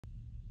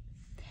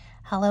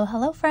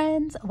Hello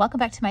friends, welcome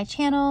back to my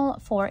channel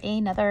for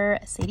another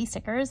Sadie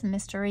Stickers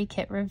mystery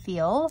kit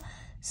reveal.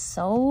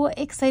 So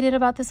excited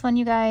about this one,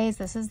 you guys.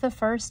 This is the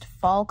first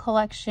fall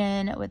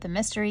collection with the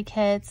mystery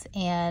kits,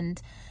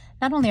 and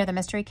not only are the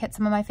mystery kits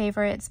some of my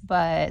favorites,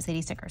 but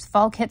Sadie Stickers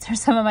fall kits are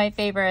some of my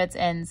favorites,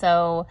 and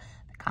so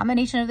the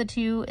combination of the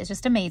two is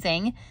just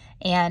amazing.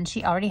 And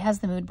she already has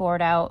the mood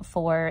board out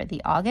for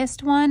the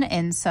August one,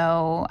 and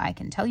so I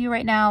can tell you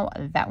right now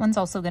that one's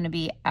also going to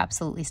be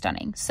absolutely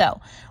stunning.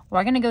 So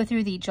we're going to go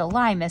through the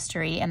July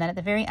mystery, and then at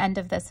the very end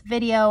of this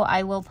video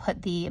I will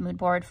put the mood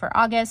board for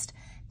August.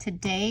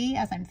 Today,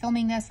 as I'm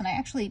filming this, and I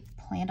actually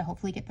plan to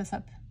hopefully get this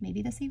up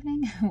maybe this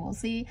evening, we'll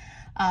see,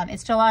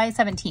 it's July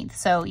 17th,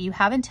 so you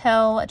have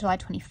until July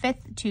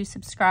 25th to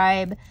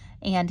subscribe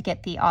and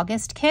get the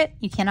August kit.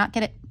 You cannot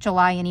get it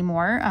July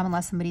anymore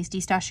unless somebody's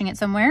destashing it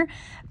somewhere,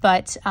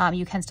 but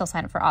you can still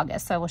sign up for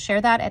August. So I will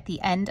share that at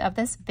the end of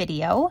this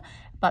video.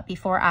 But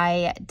before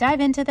I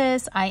dive into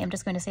this, I am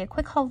just going to say a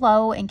quick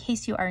hello in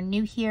case you are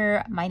new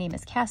here. My name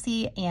is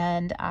Cassie,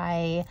 and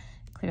I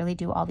clearly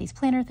do all these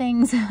planner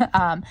things.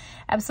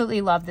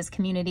 Absolutely love this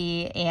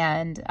community,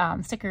 and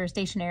stickers,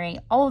 stationery,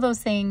 all of those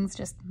things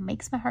just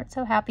makes my heart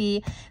so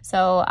happy.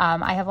 So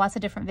I have lots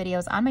of different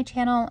videos on my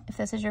channel. If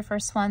this is your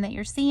first one that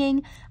you're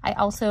seeing, I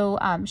also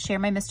share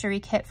my mystery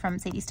kit from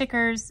Sadies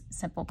Stickers,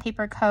 Simple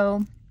Paper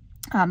Co.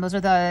 Those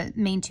are the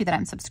main two that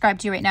I'm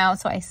subscribed to right now,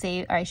 so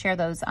I share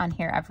those on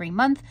here every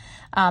month.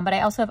 But I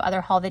also have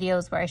other haul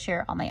videos where I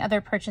share all my other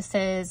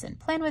purchases and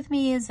plan with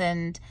me's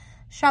and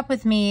shop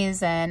with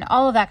me's and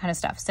all of that kind of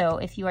stuff. So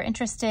if you are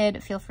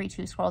interested, feel free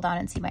to scroll down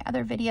and see my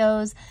other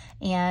videos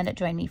and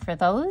join me for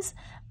those.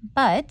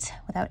 But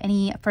without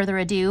any further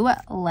ado,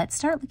 let's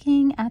start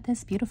looking at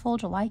this beautiful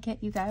July kit,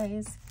 you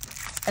guys.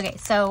 Okay,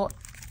 so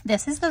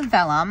this is the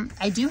vellum.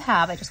 I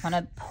just want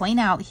to point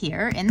out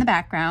here in the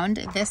background,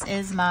 this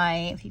is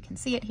my, if you can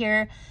see it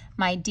here,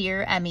 my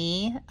Dear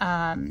Emie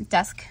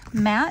desk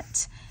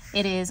mat.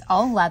 It is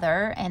all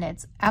leather and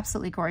it's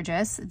absolutely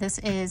gorgeous. This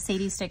is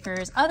Sadie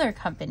Stickers' other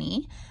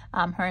company.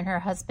 Her and her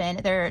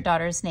husband, their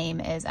daughter's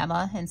name is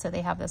Emma, and so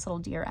they have this little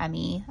Dear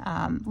Emie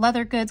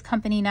leather goods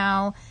company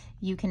now.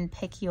 You can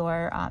pick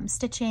your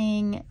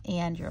stitching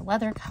and your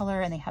leather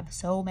color, and they have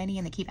so many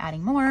and they keep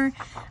adding more,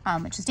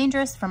 which is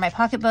dangerous for my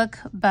pocketbook,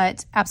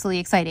 but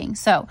absolutely exciting.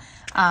 So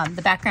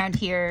the background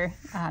here,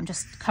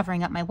 just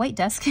covering up my white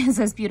desk, is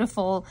this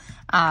beautiful,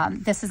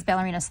 this is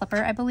ballerina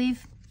slipper, I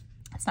believe.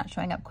 It's not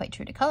showing up quite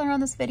true to color on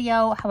this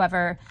video.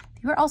 However,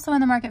 if you are also in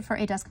the market for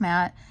a desk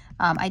mat,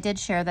 I did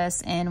share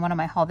this in one of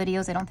my haul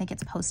videos. I don't think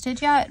it's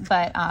posted yet,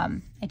 but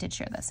I did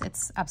share this.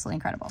 It's absolutely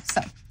incredible.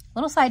 So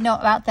little side note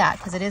about that,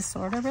 because it is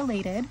sort of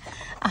related.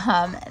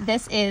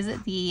 This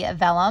is the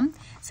vellum.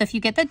 So if you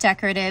get the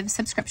decorative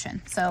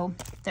subscription, so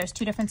there's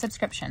two different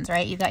subscriptions,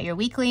 right? You've got your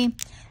weekly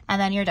and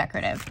then your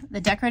decorative.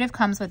 The decorative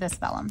comes with this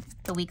vellum.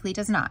 The weekly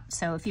does not.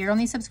 So if you're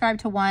only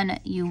subscribed to one,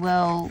 you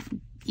will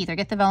either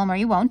get the vellum or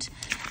you won't.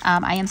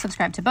 I am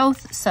subscribed to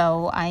both,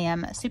 so I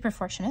am super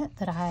fortunate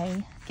that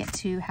I get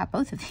to have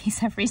both of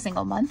these every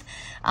single month.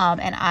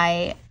 And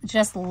I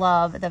just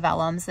love the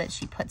vellums that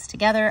she puts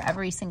together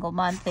every single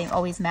month. They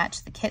always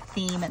match the kit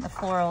theme and the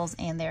florals,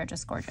 and they're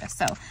just gorgeous.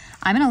 So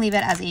I'm going to leave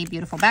it as a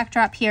beautiful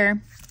backdrop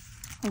here.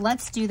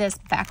 Let's do this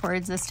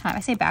backwards this time. I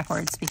say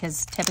backwards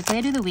because typically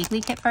I do the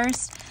weekly kit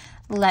first.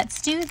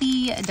 Let's do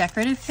the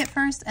decorative kit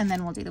first, and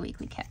then we'll do the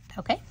weekly kit,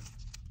 okay?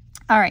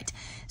 All right,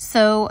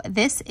 so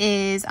this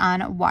is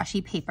on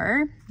washi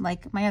paper.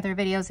 Like my other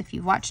videos, if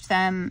you've watched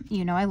them,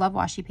 you know I love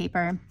washi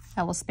paper.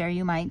 I will spare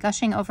you my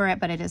gushing over it,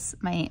 but it is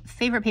my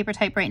favorite paper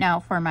type right now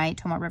for my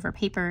Tomoe River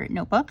paper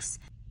notebooks.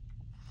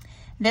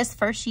 This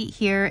first sheet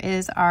here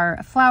is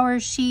our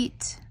flowers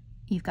sheet.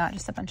 You've got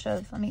just a bunch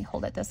of, let me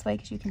hold it this way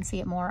because you can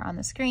see it more on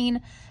the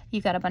screen.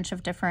 You've got a bunch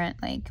of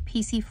different like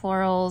PC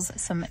florals,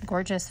 some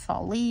gorgeous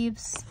fall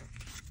leaves.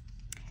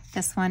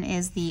 This one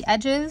is the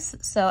edges,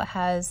 so it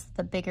has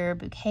the bigger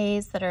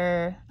bouquets that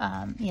are,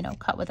 you know,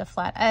 cut with a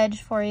flat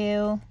edge for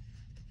you.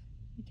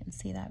 You can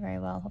see that very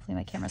well. Hopefully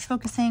my camera's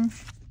focusing.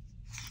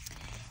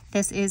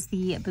 This is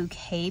the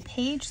bouquet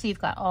page, so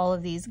you've got all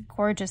of these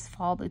gorgeous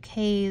fall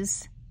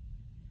bouquets.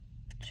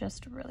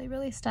 Just really,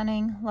 really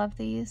stunning. Love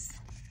these.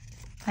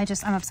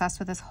 I'm obsessed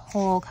with this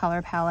whole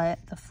color palette,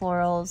 the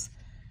florals.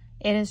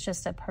 It is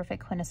just a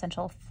perfect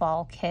quintessential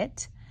fall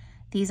kit.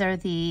 These are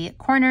the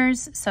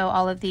corners, so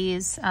all of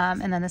these,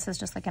 and then this is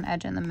just like an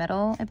edge in the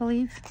middle, I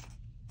believe.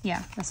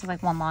 Yeah, this is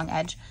like one long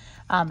edge,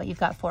 but you've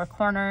got 4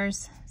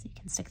 corners, so you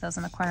can stick those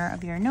in the corner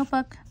of your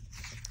notebook,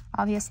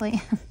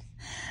 obviously.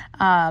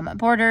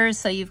 Borders,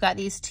 so you've got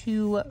these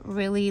 2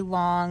 really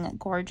long,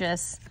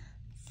 gorgeous,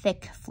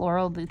 thick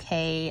floral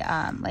bouquet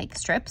like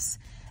strips,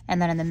 and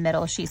then in the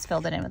middle, she's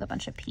filled it in with a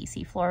bunch of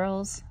PC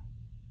florals.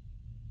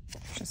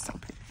 Just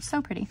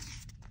so pretty.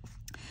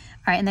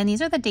 All right, and then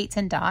these are the dates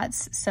and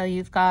dots. So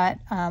you've got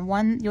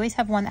one, you always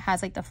have one that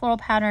has like the floral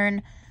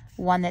pattern,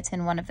 one that's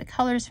in one of the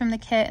colors from the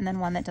kit, and then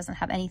one that doesn't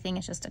have anything.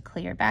 It's just a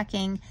clear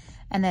backing.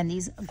 And then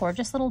these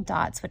gorgeous little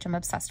dots, which I'm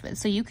obsessed with.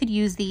 So you could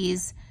use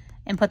these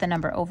and put the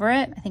number over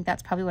it. I think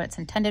that's probably what it's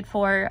intended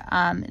for.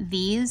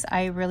 These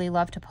I really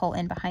love to pull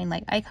in behind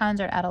like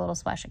icons or add a little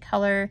splash of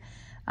color.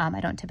 I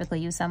don't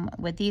typically use them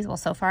with these. Well,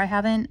 so far I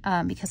haven't,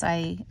 because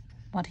I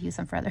want to use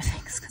them for other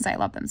things because I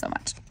love them so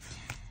much.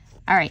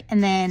 All right,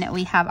 and then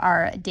we have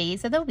our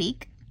days of the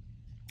week.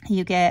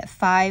 You get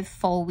 5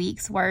 full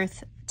weeks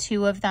worth.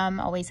 2 of them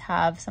always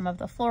have some of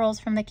the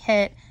florals from the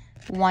kit.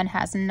 1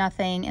 has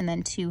nothing, and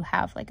then 2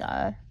 have like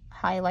a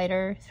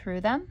highlighter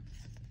through them.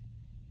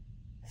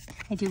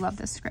 I do love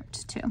this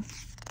script too.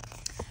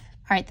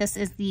 All right, this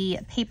is the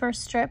paper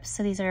strips.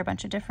 So these are a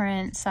bunch of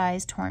different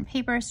size torn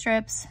paper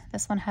strips.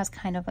 This one has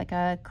kind of like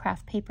a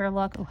craft paper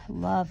look. Oh, I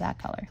love that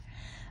color.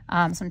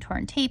 Some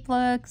torn tape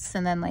looks,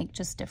 and then like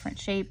just different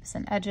shapes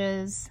and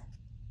edges.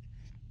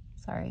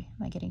 Sorry,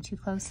 am I getting too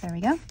close? There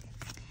we go.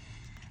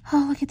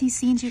 Oh, look at these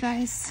scenes, you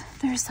guys.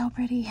 They're so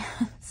pretty.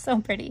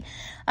 So pretty.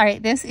 All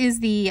right, this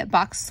is the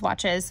box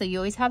swatches. So you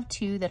always have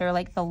 2 that are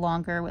like the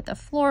longer with the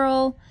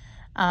floral.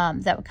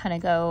 That would kind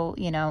of go,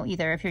 you know,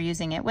 either if you're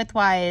using it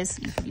widthwise,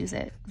 you could use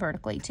it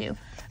vertically too.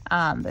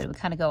 But it would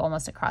kind of go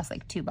almost across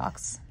like 2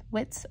 box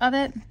widths of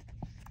it.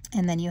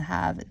 And then you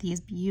have these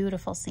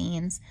beautiful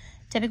scenes.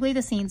 Typically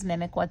the scenes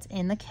mimic what's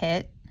in the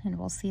kit, and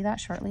we'll see that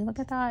shortly. Look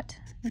at that.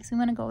 Makes me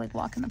want to go like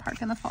walk in the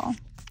park in the fall.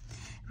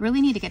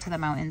 Really need to get to the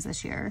mountains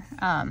this year.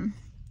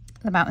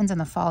 The mountains in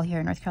the fall here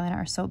in North Carolina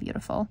are so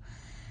beautiful.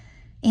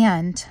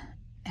 And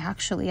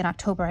actually in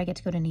October, I get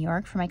to go to New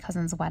York for my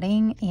cousin's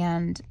wedding,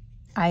 and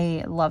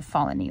I love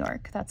fall in New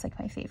York. That's like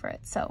my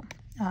favorite. So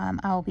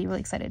I'll be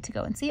really excited to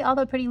go and see all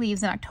the pretty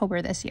leaves in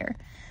October this year.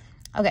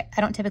 Okay,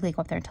 I don't typically go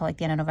up there until like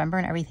the end of November,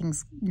 and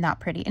everything's not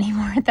pretty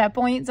anymore at that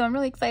point. So I'm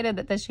really excited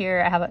that this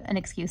year I have an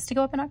excuse to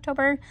go up in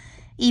October,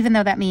 even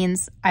though that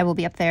means I will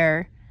be up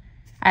there.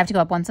 I have to go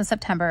up once in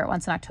September,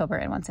 once in October,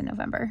 and once in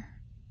November.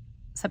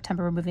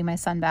 September, we're moving my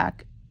son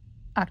back.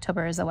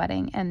 October is a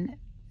wedding, and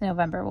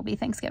November will be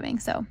Thanksgiving.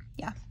 So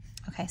yeah.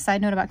 Okay,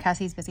 side note about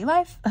Cassie's busy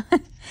life.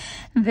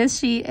 This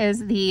sheet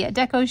is the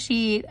deco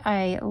sheet.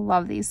 I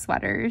love these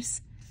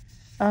sweaters.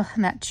 Oh,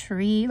 and that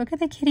tree. Look at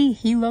the kitty.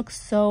 He looks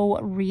so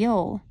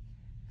real,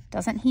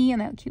 doesn't he?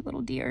 And that cute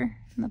little deer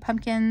and the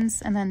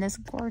pumpkins. And then this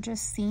gorgeous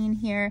scene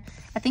here.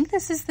 I think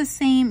this is the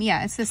same.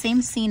 Yeah, it's the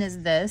same scene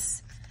as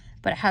this,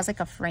 but it has like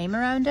a frame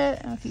around it.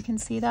 I don't know if you can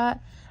see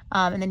that.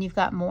 And then you've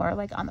got more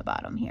like on the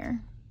bottom here.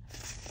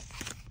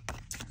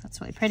 That's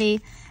really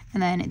pretty.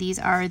 And then these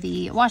are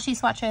the washi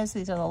swatches.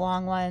 These are the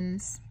long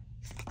ones.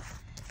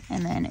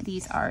 And then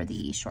these are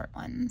the short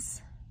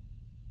ones.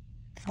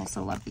 I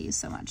also love these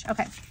so much.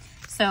 Okay,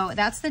 so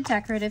that's the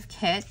decorative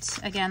kit.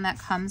 Again, that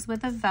comes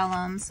with a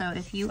vellum. So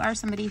if you are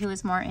somebody who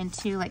is more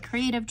into like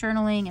creative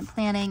journaling and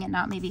planning and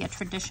not maybe a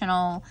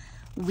traditional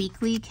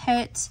weekly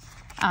kit,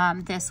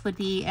 this would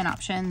be an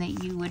option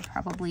that you would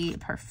probably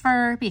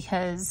prefer,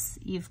 because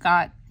you've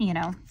got, you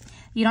know,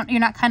 you're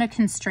not kind of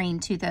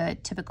constrained to the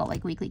typical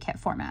like weekly kit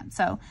format.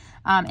 So,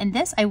 and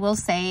this, I will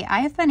say,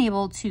 I have been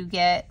able to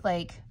get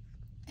like,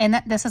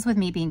 and this is with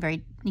me being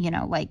very, you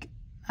know, like,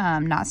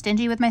 not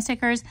stingy with my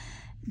stickers,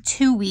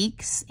 2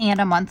 weeks and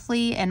a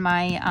monthly in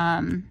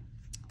my,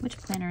 which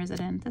planner is it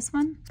in? This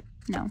one?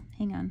 No,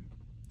 hang on.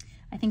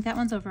 I think that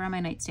one's over on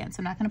my nightstand, so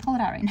I'm not going to pull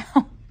it out right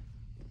now.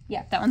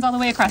 Yeah, that one's all the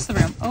way across the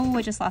room. Oh,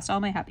 I just lost all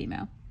my Happy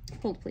Mail.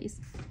 Hold, please.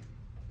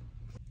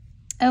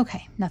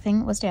 Okay,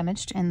 nothing was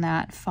damaged in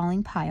that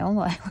falling pile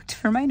while I looked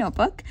for my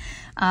notebook.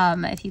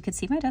 If you could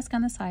see my desk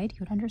on the side, you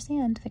would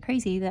understand the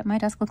crazy that my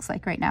desk looks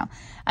like right now.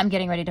 I'm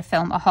getting ready to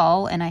film a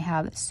haul, and I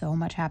have so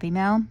much Happy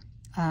Mail.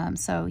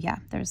 So yeah,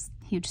 there's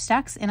huge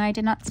stacks, and I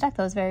did not stack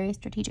those very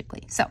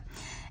strategically. So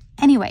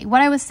anyway,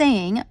 what I was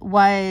saying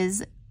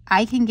was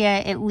I can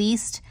get at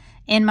least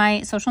in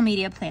my social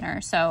media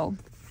planner. So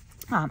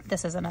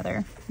this is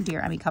another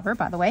Dear Emie cover,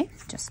 by the way,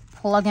 just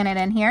plugging it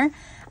in here.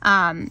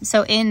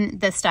 So in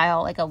this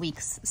style, like a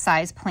week's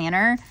size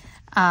planner,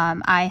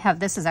 I have,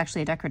 this is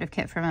actually a decorative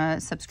kit from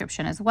a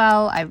subscription as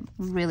well. I'm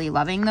really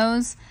loving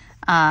those.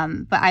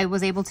 But I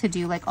was able to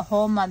do like a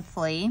whole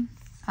monthly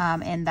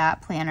in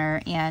that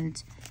planner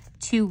and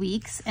 2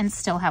 weeks and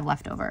still have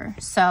leftover.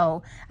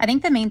 So I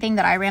think the main thing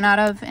that I ran out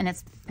of, and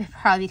it's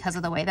probably because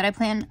of the way that I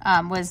plan,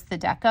 was the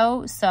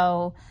deco.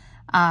 So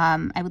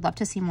I would love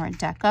to see more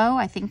deco.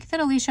 I think that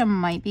Alicia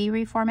might be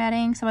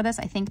reformatting some of this.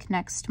 I think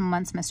next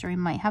month's mystery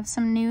might have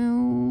some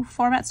new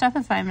format stuff,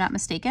 if I'm not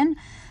mistaken.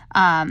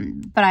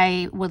 But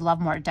I would love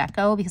more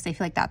deco, because I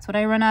feel like that's what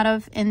I run out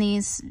of in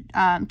these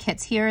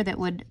kits here that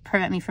would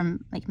prevent me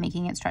from like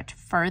making it stretch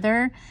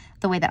further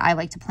the way that I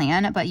like to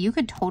plan. But you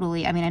could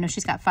totally, I mean, I know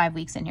she's got 5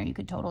 weeks in here. You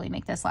could totally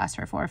make this last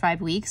for 4 or 5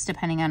 weeks,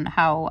 depending on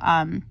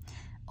how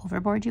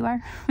overboard you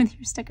are with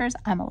your stickers.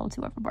 I'm a little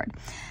too overboard.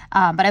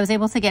 But I was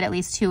able to get at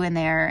least 2 in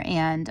there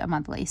and a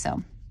monthly.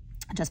 So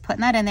just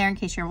putting that in there in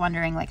case you're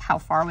wondering like how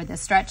far would this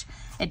stretch.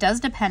 It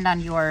does depend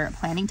on your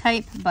planning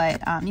type,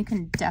 but you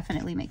can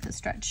definitely make this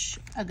stretch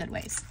a good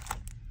ways.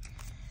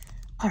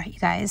 All right, you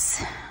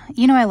guys,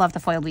 you know I love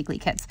the foiled weekly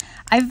kits.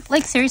 I've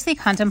like seriously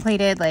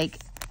contemplated, like,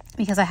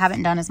 because I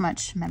haven't done as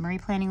much memory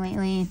planning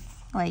lately,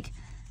 like,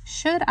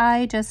 should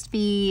I just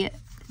be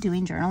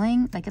doing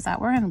journaling. Like, is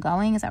that where I'm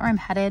going? Is that where I'm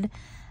headed?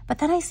 But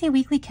then I see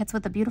weekly kits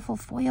with the beautiful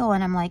foil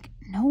and I'm like,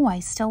 no, I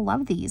still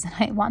love these and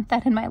I want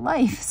that in my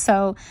life.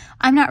 So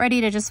I'm not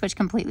ready to just switch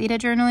completely to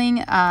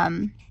journaling.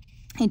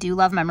 I do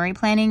love memory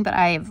planning, but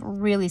I've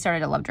really started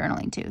to love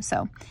journaling too.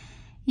 So,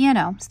 you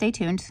know, stay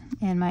tuned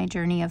in my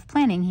journey of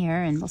planning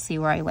here and we'll see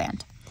where I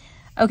land.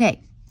 Okay,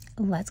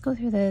 let's go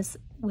through this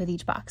with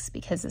each box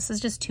because this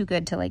is just too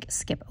good to like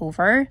skip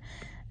over.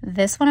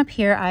 This one up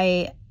here,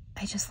 I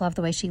just love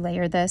the way she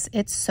layered this.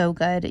 It's so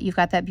good. You've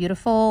got that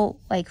beautiful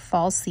like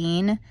fall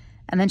scene,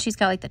 and then she's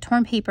got like the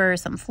torn paper,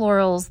 some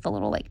florals, the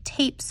little like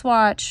tape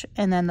swatch,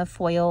 and then the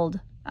foiled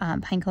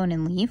pinecone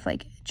and leaf.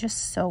 Like,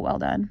 just so well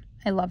done.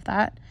 I love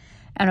that.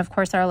 And of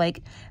course our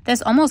like,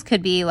 this almost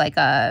could be like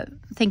a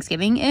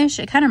Thanksgiving-ish.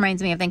 It kind of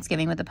reminds me of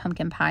Thanksgiving with the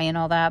pumpkin pie and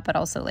all that, but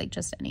also like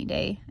just any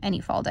day, any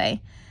fall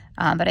day.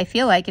 But I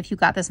feel like if you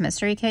got this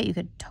mystery kit, you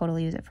could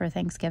totally use it for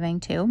Thanksgiving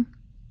too.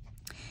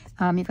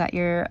 You've got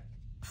your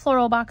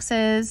floral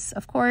boxes,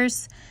 of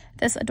course,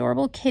 this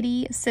adorable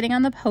kitty sitting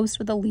on the post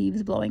with the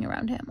leaves blowing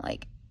around him.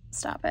 Like,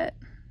 stop it.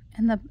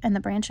 And the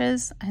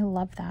branches, I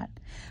love that.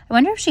 I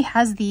wonder if she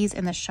has these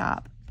in the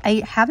shop.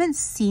 I haven't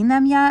seen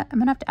them yet. I'm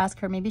gonna have to ask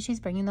her. Maybe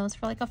she's bringing those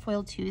for like a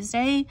foil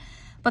Tuesday,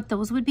 but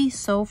those would be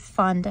so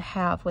fun to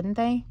have, wouldn't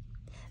they?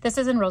 This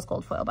is in rose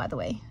gold foil, by the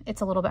way. It's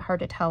a little bit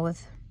hard to tell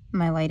with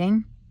my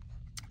lighting.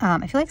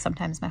 I feel like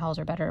sometimes my hauls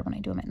are better when I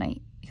do them at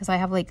night because I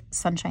have like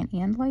sunshine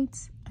and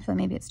lights. I feel like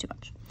maybe it's too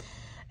much.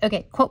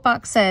 Okay, quote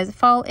box says,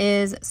 fall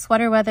is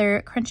sweater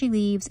weather, crunchy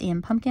leaves,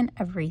 and pumpkin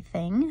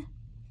everything.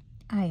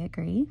 I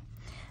agree.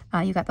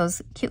 You got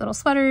those cute little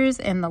sweaters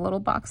and the little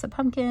box of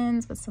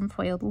pumpkins with some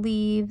foiled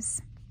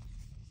leaves.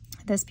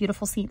 This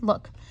beautiful scene.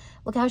 Look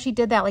how she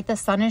did that. Like, the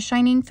sun is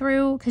shining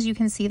through because you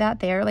can see that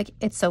there. Like,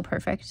 it's so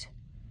perfect.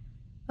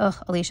 Ugh,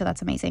 Alicia,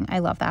 that's amazing. I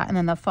love that. And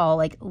then the fall,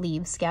 like,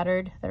 leaves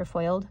scattered that are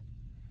foiled.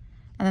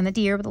 And then the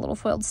deer with a little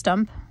foiled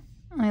stump.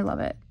 I love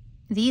it.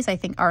 These, I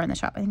think, are in the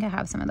shop. I think I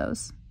have some of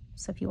those.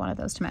 So if you wanted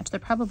those to match, they're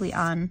probably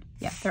on,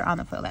 yeah, they're on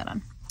the foil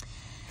add-on.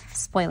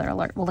 Spoiler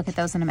alert, we'll look at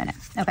those in a minute.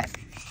 Okay,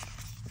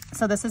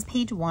 so this is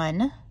page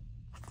 1.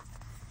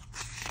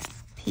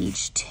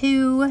 Page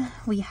 2,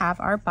 we have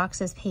our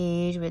boxes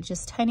page with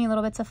just tiny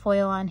little bits of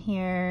foil on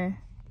here.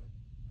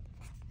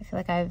 I feel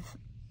like I've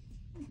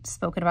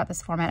spoken about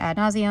this format ad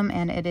nauseum,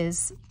 and it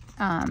is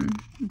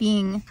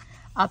being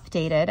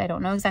updated. I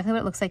don't know exactly what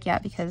it looks like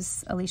yet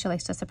because Alicia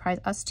likes to surprise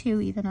us too,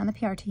 even on the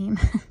PR team.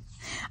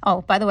 Oh,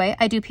 by the way,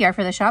 I do PR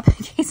for the shop in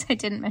case I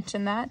didn't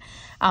mention that.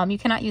 You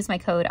cannot use my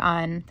code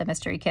on the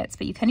mystery kits,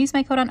 but you can use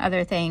my code on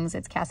other things.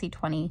 It's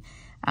Cassie20.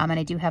 And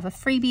I do have a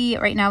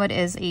freebie. Right now it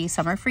is a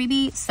summer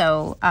freebie,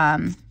 so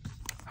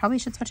probably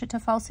should switch it to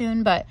fall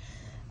soon, but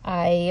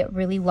I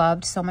really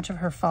loved so much of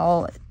her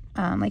fall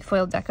like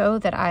foiled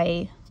deco that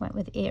I went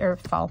with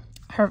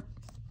her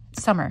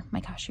summer. My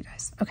gosh, you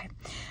guys. Okay.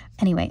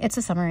 Anyway, it's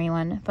a summery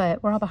one,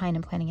 but we're all behind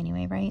in planning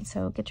anyway, right?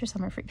 So get your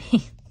summer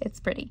freebie. It's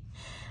pretty.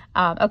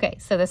 Okay,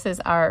 so this is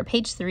our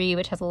page 3,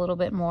 which has a little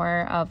bit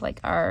more of like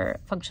our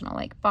functional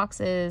like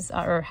boxes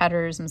or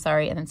headers, I'm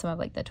sorry, and then some of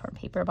like the torn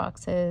paper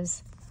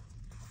boxes.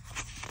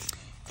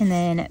 And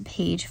then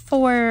page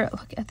 4,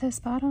 look at this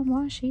bottom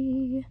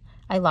washi.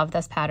 I love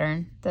this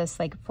pattern, this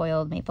like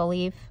foiled maple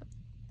leaf.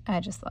 I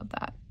just love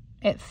that.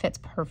 It fits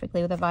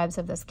perfectly with the vibes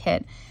of this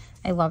kit.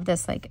 I love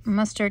this like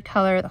mustard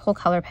color, the whole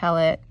color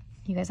palette.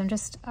 You guys, I'm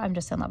just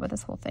in love with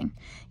this whole thing.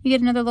 You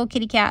get another little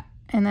kitty cat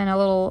and then a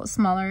little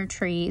smaller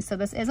tree. So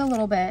this is a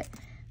little bit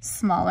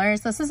smaller.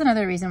 So this is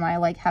another reason why I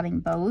like having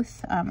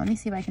both. Let me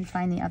see if I can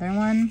find the other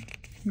one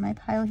in my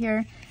pile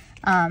here.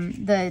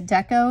 The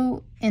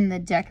deco in the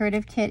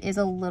decorative kit is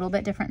a little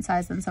bit different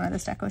size than some of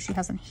this deco she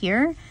has in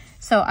here.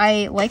 So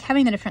I like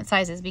having the different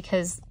sizes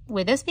because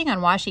with this being on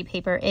washi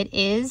paper, it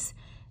is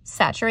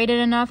saturated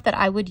enough that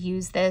I would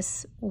use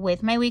this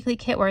with my weekly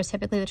kit, whereas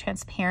typically the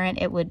transparent,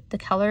 the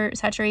color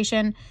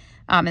saturation,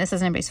 and this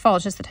isn't anybody's fault,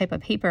 it's just the type of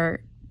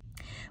paper,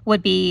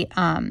 would be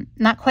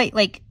not quite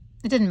like,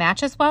 it didn't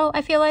match as well,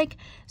 I feel like.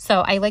 So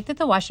I like that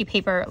the washi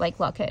paper, like,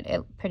 look,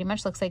 it pretty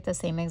much looks like the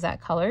same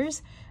exact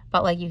colors,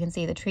 but like you can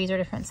see the trees are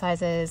different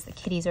sizes, the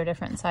kitties are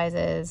different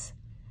sizes.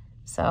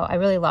 So I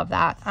really love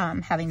that,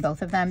 having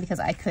both of them,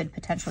 because I could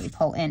potentially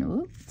pull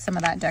in some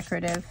of that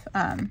decorative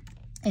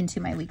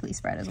into my weekly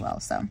spread as well.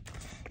 So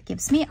it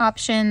gives me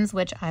options,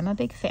 which I'm a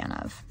big fan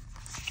of.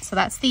 So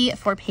that's the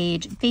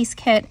 4-page base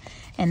kit.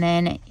 And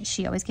then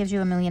she always gives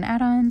you a million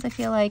add-ons, I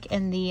feel like,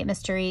 in the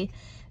mystery.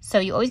 So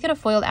you always get a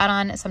foiled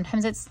add-on.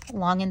 Sometimes it's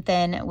long and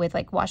thin with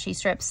like washi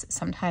strips.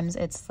 Sometimes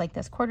it's like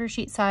this quarter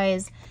sheet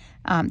size.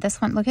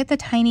 This one, look at the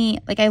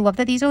tiny, like, I love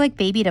that these are like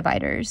baby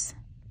dividers.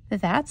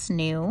 That's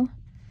new.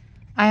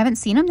 I haven't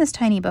seen them this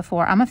tiny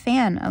before. I'm a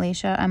fan,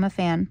 Alicia. I'm a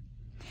fan.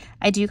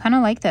 I do kind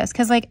of like this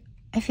because, like,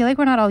 I feel like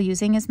we're not all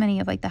using as many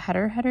of like the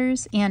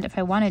headers. And if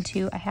I wanted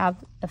to, I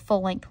have the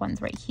full length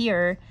ones right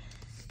here,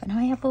 but now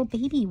I have little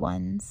baby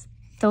ones.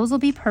 Those will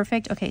be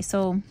perfect. Okay,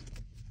 so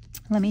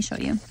let me show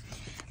you.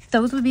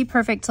 Those would be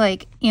perfect.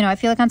 Like, you know, I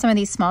feel like on some of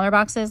these smaller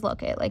boxes,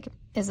 look, it like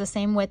is the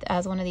same width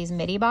as one of these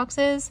midi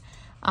boxes.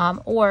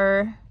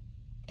 Or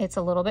It's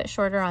a little bit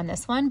shorter on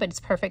this one, but it's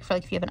perfect for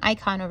like if you have an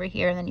icon over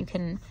here, and then you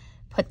can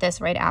put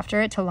this right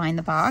after it to line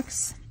the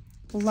box.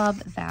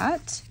 Love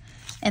that.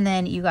 And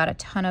then you got a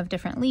ton of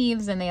different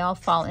leaves, and they all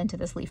fall into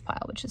this leaf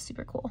pile, which is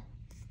super cool.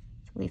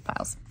 Leaf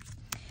piles.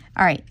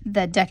 All right,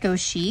 the deco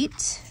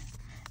sheet.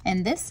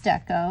 And this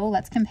deco,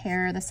 let's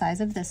compare the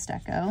size of this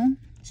deco.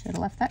 Should have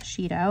left that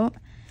sheet out.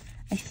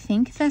 I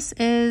think this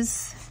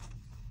is,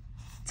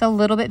 it's a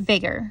little bit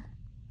bigger.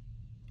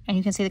 And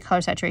you can see the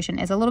color saturation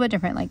is a little bit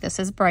different. Like this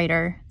is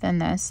brighter than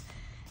this.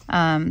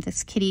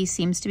 This kitty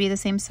seems to be the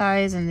same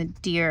size, and the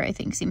deer, I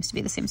think, seems to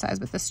be the same size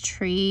with this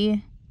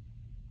tree.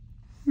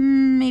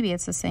 Maybe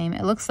it's the same.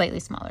 It looks slightly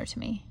smaller to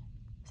me.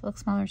 Does it look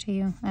smaller to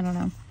you? I don't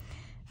know.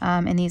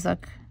 And these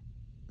look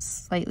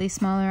slightly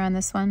smaller on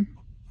this one.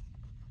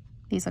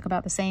 These look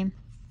about the same.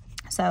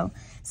 So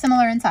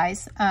similar in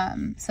size.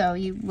 So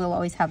you will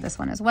always have this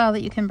one as well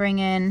that you can bring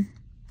in.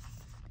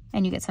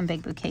 And you get some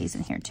big bouquets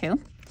in here too.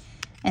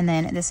 And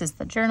then this is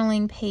the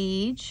journaling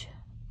page.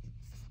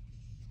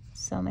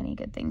 So many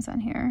good things on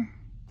here.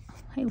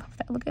 I love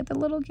that. Look at the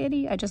little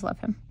kitty. I just love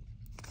him.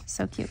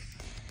 So cute.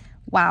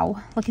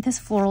 Wow. Look at this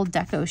floral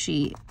deco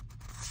sheet.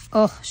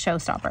 Oh,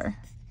 showstopper.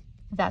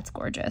 That's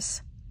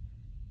gorgeous.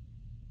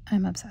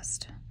 I'm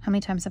obsessed. How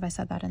many times have I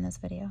said that in this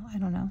video? I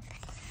don't know,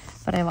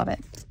 but I love it.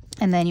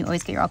 And then you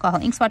always get your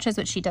alcohol ink swatches,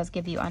 which she does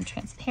give you on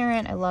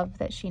transparent. I love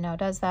that she now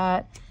does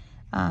that.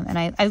 And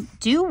I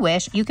do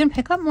wish you can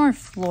pick up more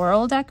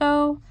floral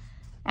deco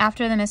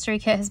after the mystery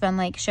kit has been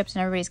like shipped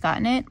and everybody's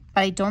gotten it,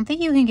 but I don't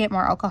think you can get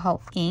more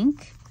alcohol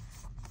ink.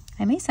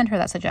 I may send her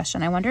that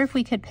suggestion. I wonder if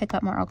we could pick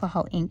up more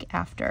alcohol ink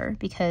after,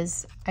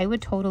 because I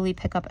would totally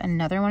pick up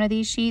another one of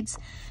these sheets,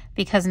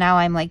 because now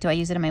I'm like, do I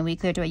use it in my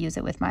weekly or do I use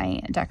it with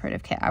my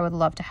decorative kit? I would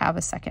love to have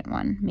a second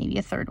one, maybe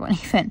a third one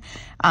even.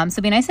 So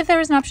it'd be nice if there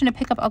was an option to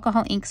pick up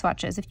alcohol ink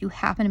swatches. If you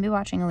happen to be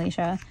watching,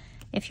 Alicia,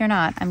 if you're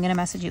not, I'm going to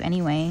message you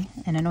anyway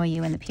and annoy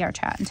you in the PR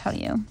chat and tell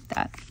you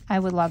that I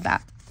would love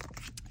that.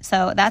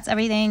 So that's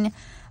everything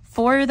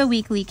for the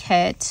weekly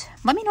kit.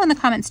 Let me know in the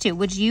comments too.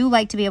 Would you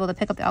like to be able to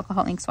pick up the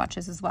alcohol ink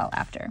swatches as well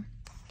after,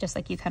 just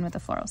like you can with the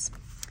florals?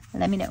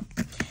 Let me know.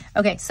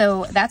 Okay,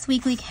 so that's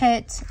weekly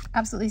kit.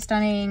 Absolutely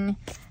stunning.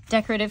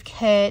 Decorative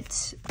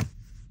kit.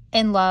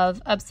 In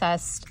love.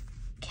 Obsessed.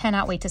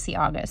 Cannot wait to see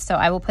August. So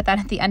I will put that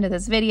at the end of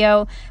this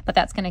video, but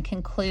that's going to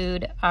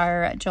conclude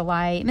our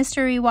July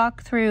mystery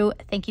walkthrough.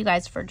 Thank you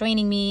guys for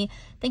joining me.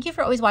 Thank you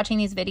for always watching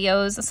these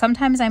videos.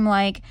 Sometimes I'm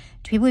like,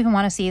 do people even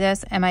want to see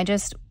this? Am I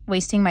just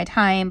wasting my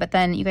time? But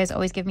then you guys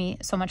always give me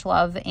so much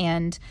love,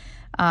 and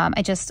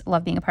I just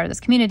love being a part of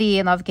this community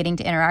and love getting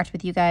to interact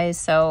with you guys.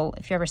 So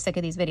if you're ever sick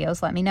of these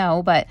videos, let me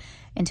know. But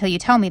until you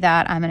tell me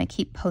that, I'm going to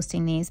keep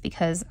posting these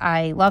because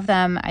I love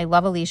them. I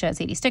love Alicia at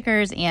Sadies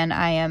Stickers, and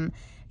I am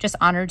just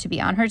honored to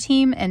be on her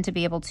team and to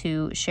be able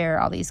to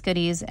share all these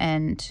goodies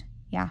and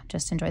yeah,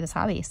 just enjoy this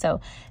hobby. So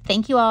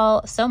thank you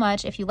all so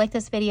much. If you like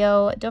this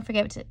video, don't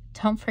forget,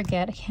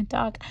 I can't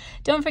talk.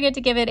 Don't forget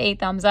to give it a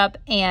thumbs up,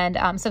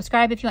 and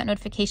subscribe if you want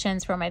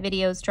notifications for when my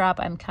videos drop.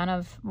 I'm kind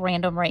of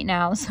random right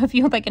now. So if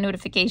you would like a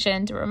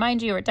notification to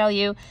remind you or tell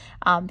you,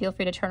 feel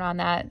free to turn on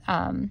that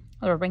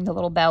or ring the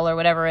little bell or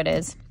whatever it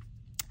is.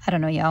 I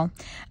don't know, y'all.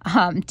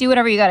 Do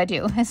whatever you got to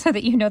do so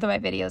that you know that my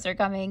videos are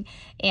coming.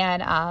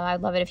 And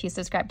I'd love it if you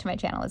subscribe to my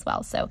channel as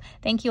well. So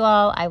thank you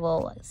all. I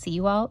will see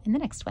you all in the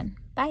next one.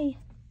 Bye.